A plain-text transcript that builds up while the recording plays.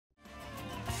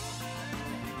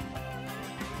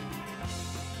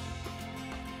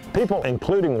People,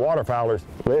 including waterfowlers,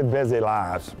 live busy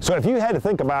lives. So if you had to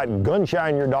think about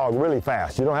gun-shying your dog really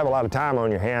fast, you don't have a lot of time on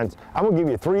your hands, I'm gonna give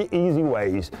you 3 easy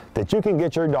ways that you can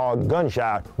get your dog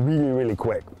gun-shy really, really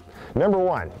quick. Number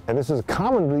 1, and this is a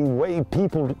commonly way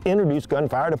people introduce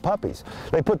gunfire to puppies.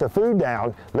 They put the food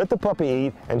down, let the puppy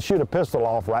eat, and shoot a pistol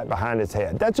off right behind its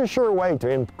head. That's a sure way to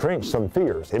entrench some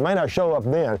fears. It may not show up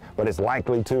then, but it's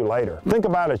likely to later. Think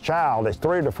about a child that's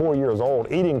 3 to 4 years old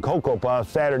eating Cocoa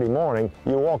Puffs Saturday morning.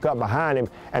 You walk up behind him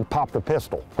and pop the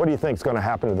pistol. What do you think is going to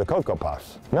happen to the Cocoa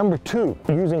Puffs? Number 2,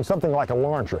 using something like a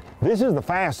launcher. This is the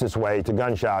fastest way to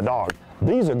gun-shy a dog.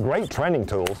 These are great training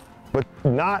tools, but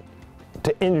not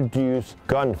to introduce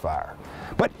gunfire.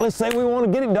 But let's say we want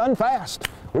to get it done fast.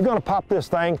 We're going to pop this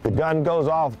thing, the gun goes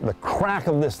off, the crack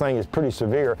of this thing is pretty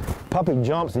severe. Puppy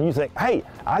jumps and you think, hey,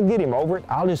 I'll get him over it.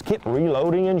 I'll just keep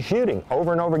reloading and shooting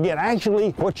over and over again.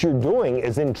 Actually, what you're doing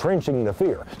is entrenching the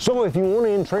fear. So if you want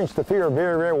to entrench the fear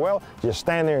very, very well, just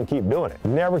stand there and keep doing it.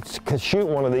 Never shoot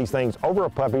one of these things over a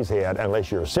puppy's head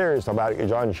unless you're serious about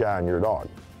gun-shying your dog.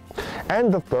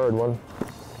 And the third one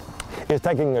is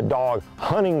taking a dog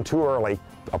hunting too early,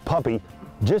 a puppy,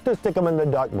 just to stick them in the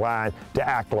duck blind to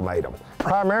acclimate them.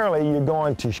 Primarily, you're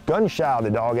going to gun-shy the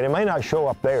dog, and it may not show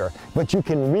up there, but you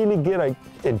can really get an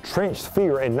entrenched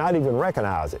fear and not even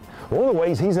recognize it. One of the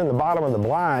ways he's in the bottom of the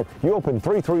blind, you open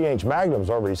 3 3-inch magnums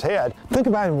over his head. Think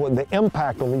about what the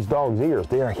impact on these dogs' ears.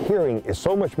 Their hearing is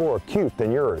so much more acute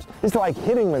than yours. It's like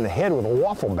hitting them in the head with a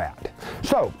waffle bat.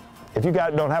 So, if you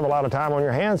don't have a lot of time on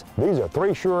your hands, these are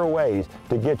 3 sure ways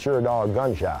to get your dog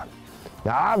gun-shy.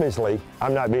 Now obviously,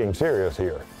 I'm not being serious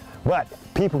here, but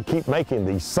people keep making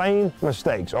these same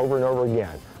mistakes over and over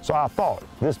again. So I thought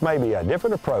this may be a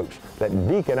different approach that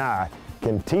Deke and I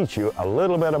can teach you a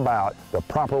little bit about the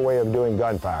proper way of doing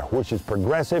gunfire, which is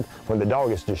progressive when the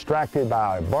dog is distracted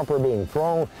by a bumper being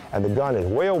thrown and the gun is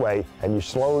way away and you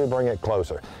slowly bring it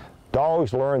closer.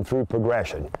 Dogs learn through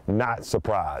progression, not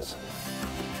surprise.